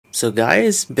So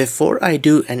guys, before I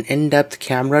do an in-depth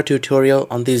camera tutorial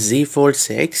on the Z Fold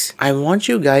 6, I want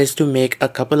you guys to make a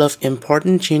couple of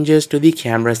important changes to the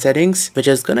camera settings, which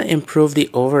is gonna improve the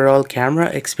overall camera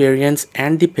experience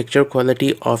and the picture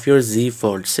quality of your Z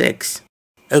Fold 6.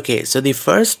 Okay, so the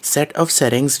first set of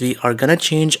settings we are gonna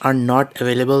change are not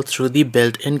available through the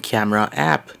built-in camera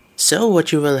app. So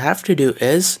what you will have to do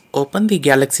is open the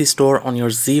Galaxy Store on your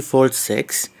Z Fold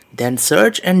 6, then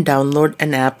search and download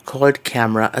an app called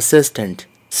Camera Assistant.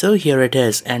 So here it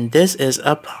is, and this is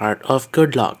a part of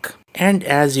GoodLock. And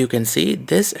as you can see,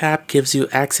 this app gives you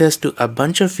access to a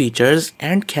bunch of features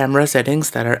and camera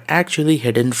settings that are actually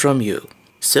hidden from you.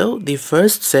 So the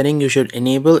first setting you should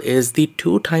enable is the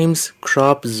 2x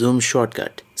crop zoom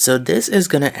shortcut. So this is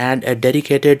gonna add a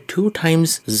dedicated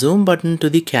 2x zoom button to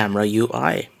the camera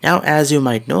UI. Now as you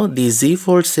might know, the Z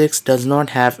Fold 6 does not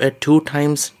have a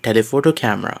 2x telephoto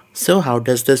camera. So how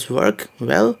does this work?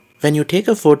 Well, when you take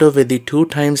a photo with the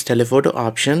 2x telephoto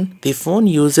option, the phone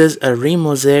uses a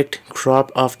remosaiced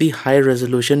crop of the high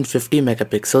resolution 50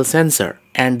 megapixel sensor,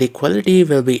 and the quality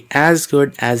will be as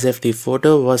good as if the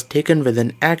photo was taken with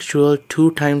an actual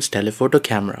 2x telephoto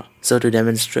camera. So to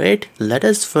demonstrate, let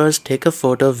us first take a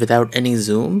photo without any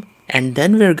zoom, and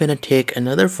then we're gonna take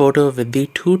another photo with the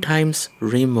 2x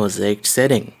remosaiced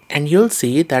setting. And you'll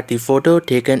see that the photo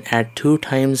taken at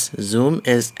 2x zoom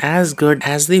is as good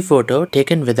as the photo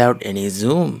taken without any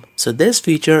zoom. So this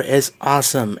feature is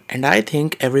awesome, and I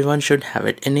think everyone should have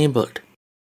it enabled.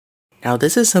 Now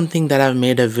this is something that I've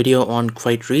made a video on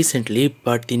quite recently,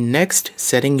 but the next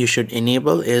setting you should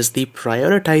enable is the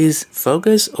prioritize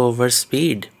focus over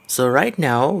speed. So right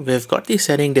now we've got the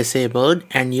setting disabled,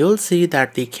 and you'll see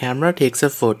that the camera takes a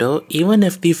photo even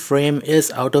if the frame is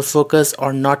out of focus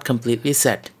or not completely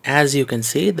set. As you can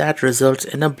see, that results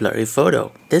in a blurry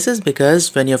photo. This is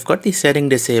because when you've got the setting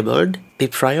disabled, the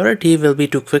priority will be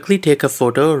to quickly take a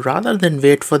photo rather than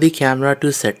wait for the camera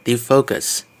to set the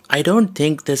focus. I don't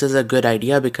think this is a good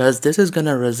idea because this is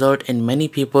gonna result in many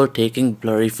people taking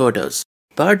blurry photos.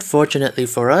 But fortunately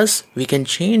for us, we can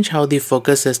change how the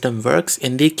focus system works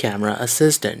in the Camera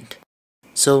Assistant.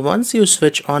 So once you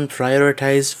switch on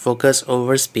prioritize focus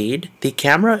over speed, the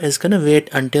camera is gonna wait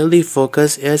until the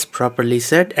focus is properly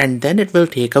set, and then it will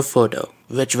take a photo,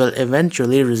 which will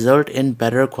eventually result in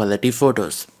better quality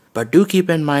photos. But do keep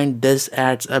in mind this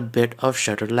adds a bit of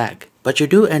shutter lag, but you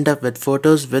do end up with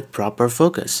photos with proper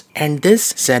focus. And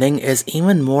this setting is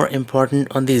even more important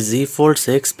on the Z Fold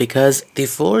 6 because the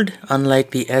Fold,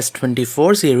 unlike the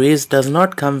S24 series, does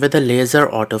not come with a laser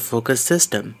autofocus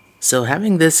system. So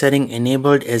having this setting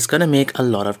enabled is gonna make a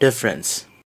lot of difference.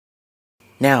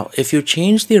 Now, if you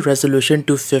change the resolution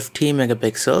to 50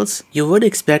 megapixels, you would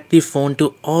expect the phone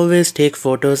to always take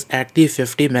photos at the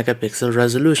 50 megapixel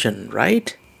resolution,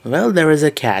 right? Well, there is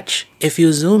a catch. If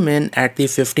you zoom in at the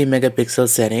 50 megapixel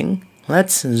setting,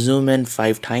 let's zoom in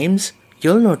 5 times,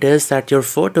 you'll notice that your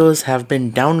photos have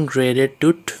been downgraded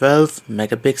to 12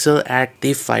 megapixel at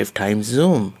the 5 times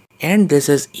zoom. And this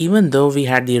is even though we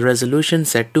had the resolution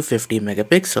set to 50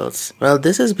 megapixels. Well,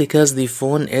 this is because the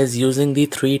phone is using the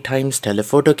 3x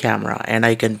telephoto camera, and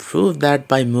I can prove that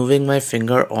by moving my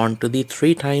finger onto the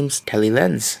 3x tele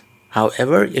lens.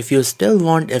 However, if you still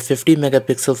want a 50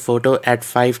 megapixel photo at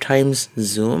 5 times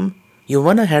zoom, you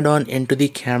wanna head on into the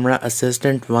Camera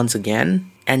Assistant once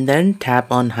again, and then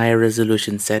tap on high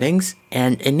resolution settings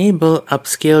and enable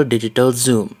Upscale digital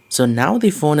zoom. So now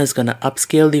the phone is gonna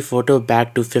upscale the photo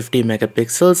back to 50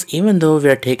 megapixels even though we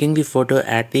are taking the photo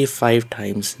at the 5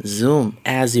 times zoom.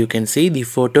 As you can see, the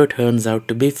photo turns out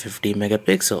to be 50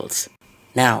 megapixels.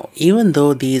 Now, even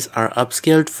though these are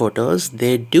upscaled photos,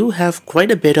 they do have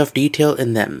quite a bit of detail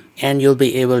in them, and you'll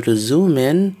be able to zoom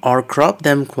in or crop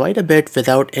them quite a bit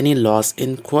without any loss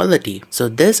in quality. So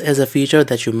this is a feature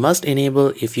that you must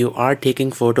enable if you are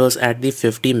taking photos at the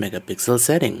 50 megapixel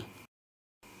setting.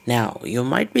 Now, you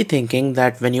might be thinking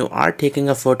that when you are taking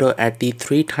a photo at the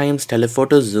 3x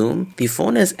telephoto zoom, the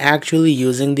phone is actually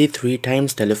using the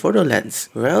 3x telephoto lens.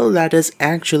 Well, that is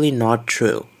actually not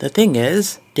true. The thing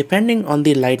is, depending on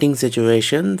the lighting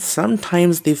situation,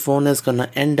 sometimes the phone is gonna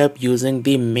end up using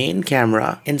the main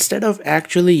camera instead of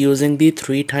actually using the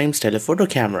 3x telephoto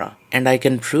camera. And I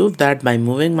can prove that by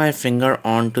moving my finger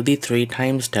onto the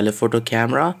 3x telephoto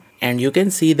camera, and you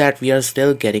can see that we are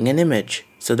still getting an image.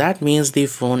 So that means the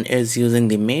phone is using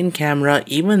the main camera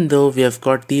even though we have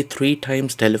got the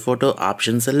 3x telephoto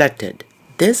option selected.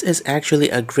 This is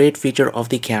actually a great feature of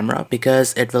the camera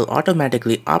because it will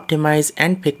automatically optimize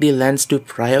and pick the lens to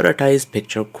prioritize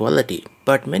picture quality.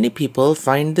 But many people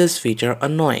find this feature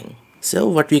annoying. So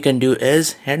what we can do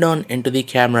is head on into the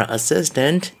camera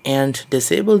assistant and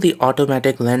disable the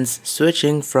automatic lens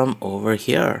switching from over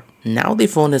here. Now the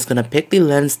phone is gonna pick the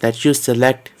lens that you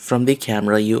select from the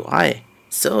camera UI.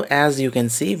 So as you can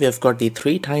see, we've got the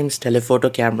 3x telephoto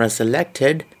camera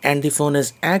selected and the phone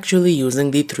is actually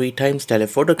using the 3x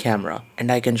telephoto camera,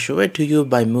 and I can show it to you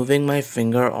by moving my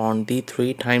finger on the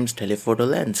 3x telephoto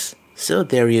lens. So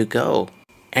there you go.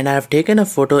 And I have taken a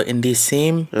photo in the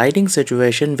same lighting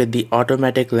situation with the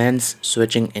automatic lens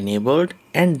switching enabled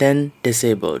and then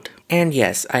disabled. And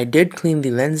yes, I did clean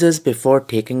the lenses before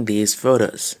taking these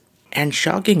photos. And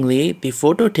shockingly, the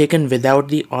photo taken without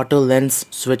the auto lens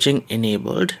switching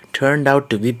enabled turned out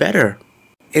to be better.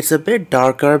 It's a bit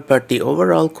darker, but the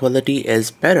overall quality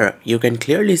is better. You can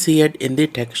clearly see it in the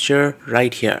texture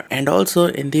right here and also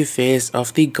in the face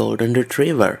of the golden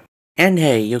retriever. And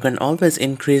hey, you can always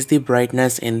increase the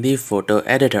brightness in the photo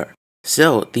editor.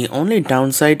 So the only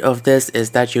downside of this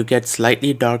is that you get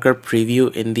slightly darker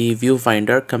preview in the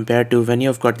viewfinder compared to when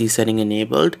you've got the setting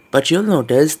enabled, but you'll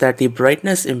notice that the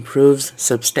brightness improves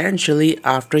substantially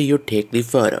after you take the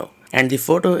photo. And the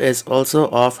photo is also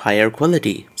of higher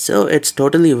quality, so it's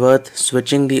totally worth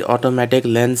switching the automatic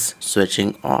lens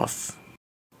switching off.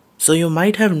 So you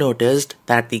might have noticed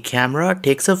that the camera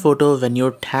takes a photo when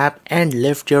you tap and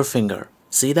lift your finger.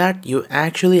 See that? You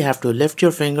actually have to lift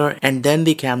your finger and then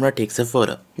the camera takes a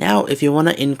photo. Now if you want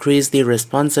to increase the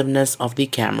responsiveness of the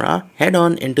camera, head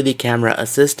on into the camera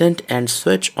assistant and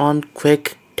switch on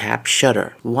quick tap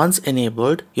shutter. Once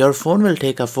enabled, your phone will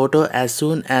take a photo as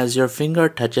soon as your finger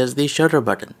touches the shutter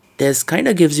button. This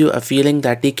kinda gives you a feeling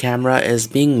that the camera is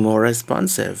being more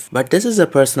responsive. But this is a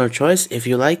personal choice. If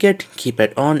you like it, keep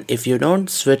it on. If you don't,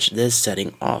 switch this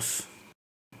setting off.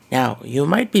 Now, you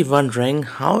might be wondering,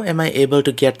 how am I able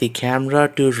to get the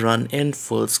camera to run in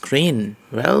full screen?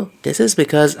 Well, this is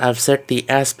because I've set the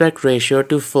aspect ratio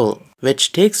to full,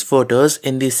 which takes photos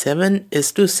in the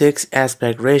 7:6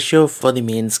 aspect ratio for the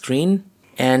main screen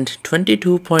and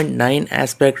 22.9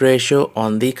 aspect ratio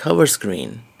on the cover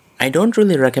screen. I don't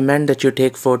really recommend that you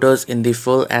take photos in the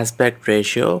full aspect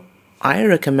ratio. I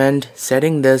recommend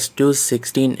setting this to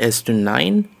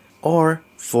 16:9 or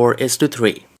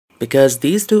 4:3 because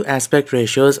these two aspect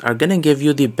ratios are gonna give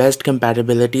you the best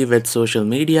compatibility with social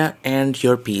media and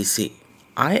your PC.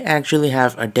 I actually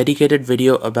have a dedicated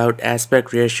video about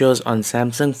aspect ratios on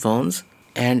Samsung phones,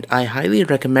 and I highly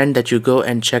recommend that you go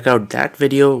and check out that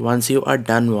video once you are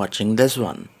done watching this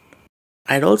one.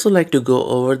 I'd also like to go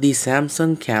over the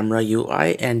Samsung camera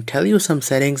UI and tell you some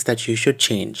settings that you should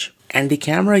change. And the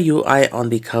camera UI on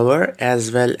the cover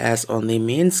as well as on the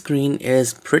main screen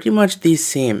is pretty much the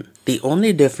same. The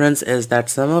only difference is that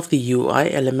some of the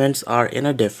UI elements are in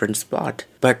a different spot,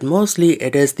 but mostly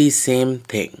it is the same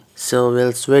thing. So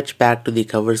we'll switch back to the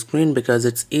cover screen because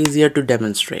it's easier to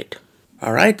demonstrate.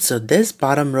 Alright, so this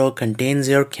bottom row contains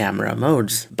your camera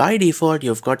modes. By default,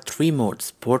 you've got 3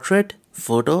 modes: portrait,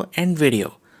 photo and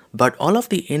video, but all of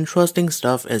the interesting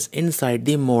stuff is inside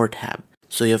the more tab.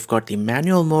 So you've got the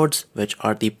manual modes, which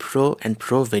are the pro and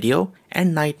pro video,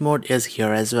 and night mode is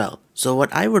here as well. So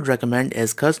what I would recommend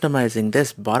is customizing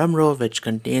this bottom row, which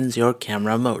contains your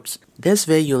camera modes. This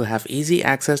way you'll have easy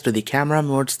access to the camera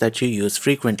modes that you use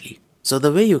frequently. So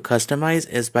the way you customize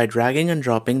is by dragging and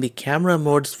dropping the camera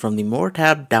modes from the more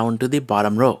tab down to the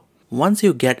bottom row. Once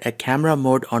you get a camera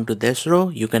mode onto this row,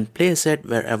 you can place it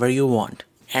wherever you want.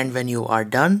 And when you are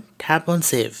done, tap on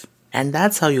save. And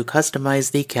that's how you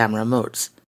customize the camera modes.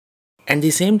 And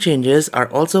the same changes are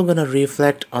also gonna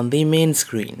reflect on the main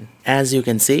screen. As you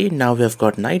can see, now we've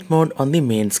got night mode on the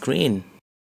main screen.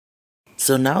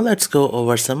 So now let's go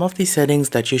over some of the settings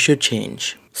that you should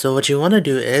change. So what you want to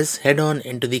do is head on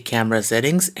into the camera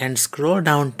settings and scroll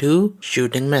down to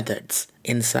shooting methods.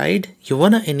 Inside, you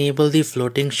want to enable the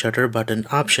floating shutter button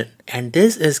option, and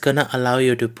this is gonna allow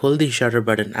you to pull the shutter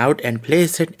button out and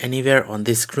place it anywhere on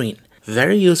the screen.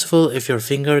 Very useful if your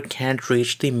finger can't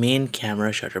reach the main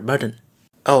camera shutter button.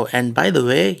 Oh, and by the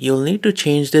way, you'll need to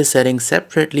change this setting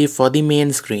separately for the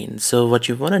main screen. So what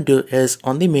you want to do is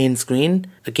on the main screen,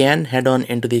 again head on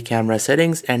into the camera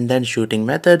settings and then shooting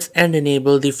methods and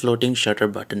enable the floating shutter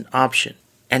button option.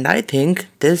 And I think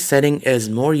this setting is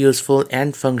more useful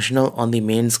and functional on the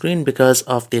main screen because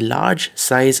of the large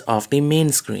size of the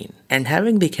main screen. And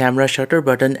having the camera shutter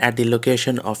button at the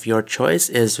location of your choice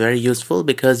is very useful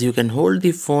because you can hold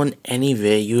the phone any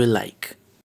way you like.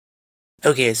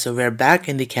 Okay, so we're back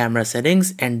in the camera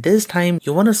settings, and this time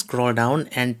you want to scroll down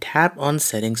and tap on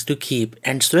settings to keep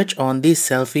and switch on the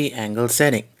selfie angle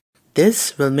setting.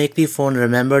 This will make the phone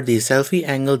remember the selfie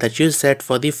angle that you set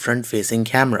for the front facing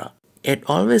camera. It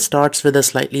always starts with a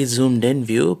slightly zoomed in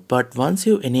view, but once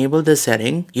you enable the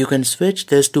setting, you can switch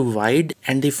this to wide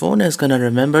and the phone is gonna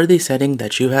remember the setting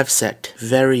that you have set.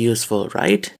 Very useful,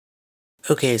 right?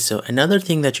 Okay, so another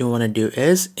thing that you want to do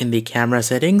is, in the camera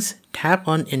settings, tap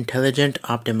on Intelligent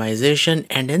Optimization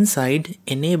and inside,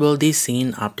 enable the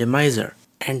Scene Optimizer.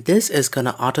 And this is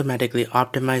gonna automatically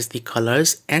optimize the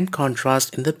colors and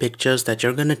contrast in the pictures that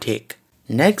you're gonna take.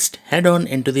 Next, head on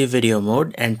into the video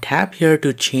mode and tap here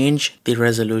to change the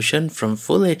resolution from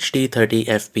Full HD 30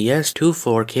 FPS to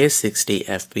 4K 60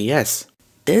 FPS.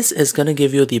 This is gonna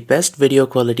give you the best video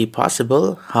quality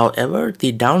possible. However,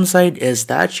 the downside is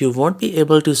that you won't be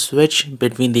able to switch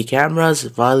between the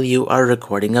cameras while you are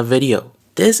recording a video.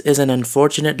 This is an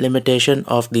unfortunate limitation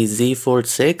of the Z Fold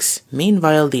 6.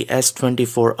 Meanwhile, the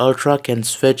S24 Ultra can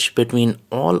switch between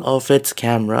all of its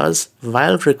cameras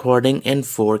while recording in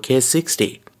 4K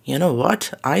 60. You know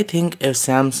what? I think if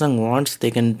Samsung wants,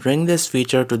 they can bring this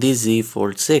feature to the Z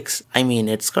Fold 6. I mean,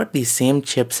 it's got the same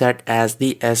chipset as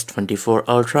the S24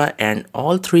 Ultra and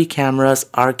all three cameras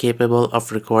are capable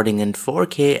of recording in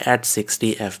 4K at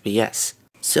 60 FPS.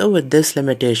 So with this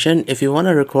limitation, if you want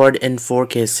to record in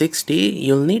 4K 60,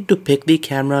 you'll need to pick the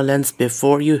camera lens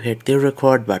before you hit the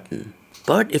record button.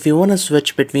 But if you want to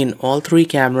switch between all three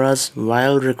cameras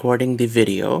while recording the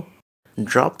video,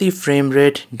 drop the frame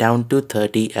rate down to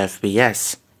 30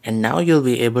 FPS. And now you'll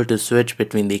be able to switch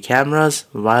between the cameras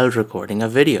while recording a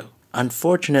video.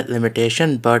 Unfortunate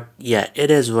limitation, but yeah, it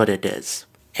is what it is.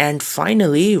 And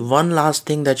finally, one last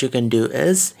thing that you can do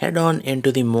is head on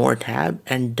into the More tab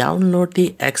and download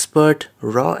the Expert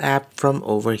RAW app from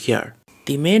over here.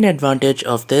 The main advantage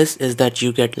of this is that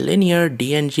you get linear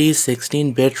DNG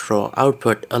 16-bit RAW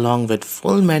output along with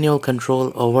full manual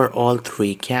control over all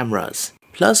three cameras.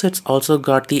 Plus, it's also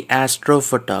got the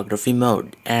astrophotography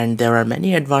mode, and there are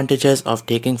many advantages of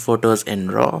taking photos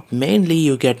in RAW. Mainly,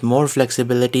 you get more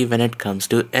flexibility when it comes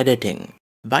to editing.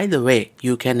 By the way,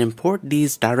 you can import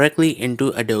these directly into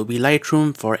Adobe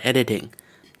Lightroom for editing.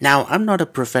 Now, I'm not a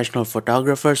professional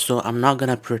photographer, so I'm not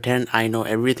gonna pretend I know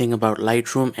everything about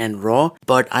Lightroom and RAW,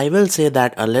 but I will say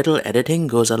that a little editing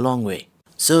goes a long way.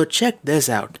 So check this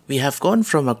out. We have gone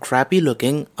from a crappy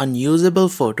looking, unusable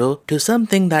photo to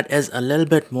something that is a little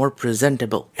bit more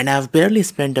presentable. And I've barely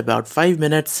spent about 5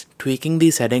 minutes tweaking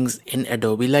the settings in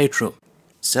Adobe Lightroom.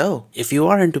 So, if you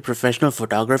are into professional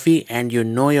photography and you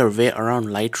know your way around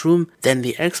Lightroom, then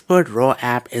the Expert RAW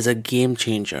app is a game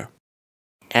changer.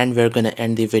 And we're gonna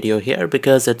end the video here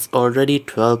because it's already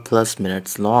 12 plus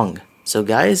minutes long. So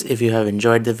guys, if you have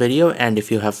enjoyed the video and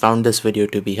if you have found this video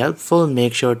to be helpful,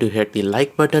 make sure to hit the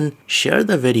like button, share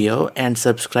the video and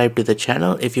subscribe to the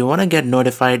channel if you want to get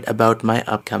notified about my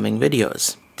upcoming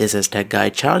videos. This is Tech Guy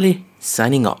Charlie,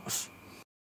 signing off.